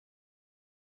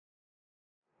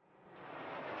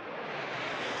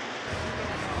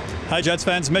Hi Jets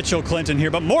fans, Mitchell Clinton here,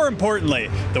 but more importantly,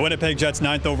 the Winnipeg Jets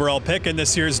 9th overall pick in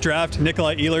this year's draft,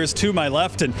 Nikolaj Ehlers to my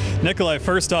left. And Nikolaj,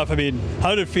 first off, how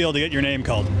did it feel to get your name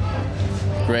called?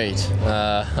 Great.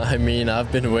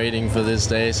 I've been waiting for this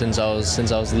day since I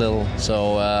was little.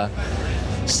 So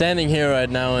standing here right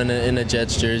now in a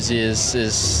Jets jersey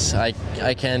is I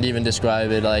can't even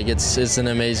describe it. Like it's an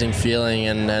amazing feeling,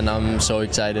 and I'm so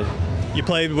excited. You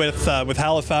played with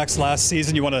Halifax last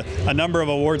season. You won a number of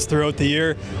awards throughout the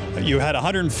year. You had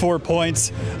 104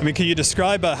 points. Can you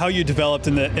describe how you developed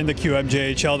in the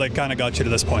QMJHL that kind of got you to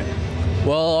this point?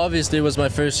 Well, obviously it was my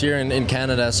first year in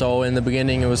Canada, so in the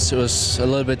beginning it was a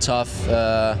little bit tough.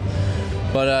 But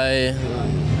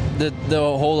the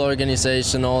whole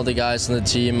organization, all the guys on the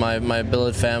team, my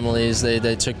billet families,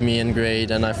 they took me in great,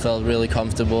 and I felt really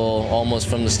comfortable almost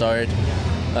from the start.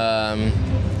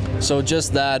 So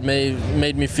just that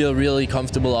made me feel really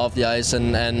comfortable off the ice,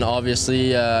 and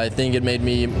obviously I think it made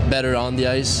me better on the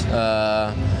ice.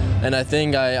 And I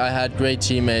think I had great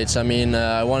teammates.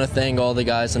 I want to thank all the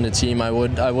guys on the team. I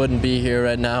wouldn't be here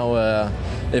right now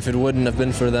if it wouldn't have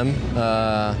been for them.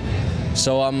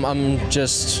 So I'm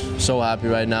just so happy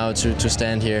right now to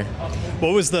stand here.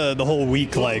 What was the whole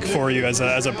week like for you as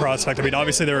a prospect?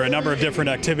 Obviously there were a number of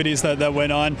different activities that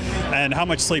went on. And how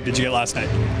much sleep did you get last night?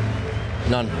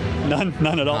 None.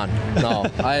 None at all? None. No,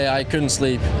 I couldn't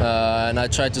sleep, and I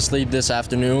tried to sleep this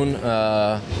afternoon,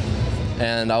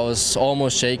 and I was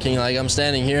almost shaking. Like I'm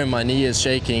standing here and my knee is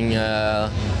shaking,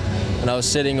 and I was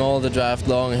sitting all the draft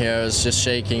long here. I was just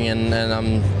shaking, and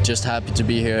I'm just happy to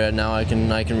be here. And now I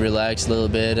can relax a little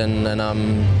bit, and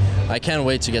I can't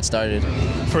wait to get started.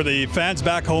 For the fans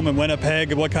back home in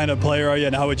Winnipeg, what kind of player are you,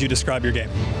 and how would you describe your game?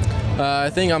 I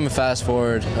think I'm a fast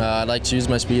forward. I like to use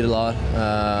my speed a lot.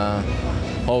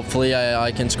 Hopefully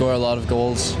I can score a lot of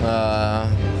goals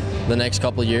the next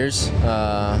couple of years.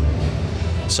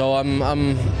 So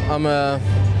I'm a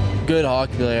good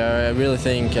hockey player, I really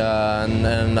think,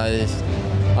 and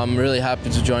I'm really happy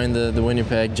to join the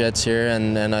Winnipeg Jets here,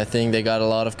 and I think they got a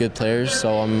lot of good players,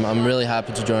 so I'm really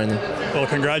happy to join them. Well,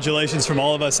 congratulations from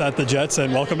all of us at the Jets,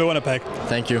 and welcome to Winnipeg.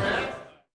 Thank you.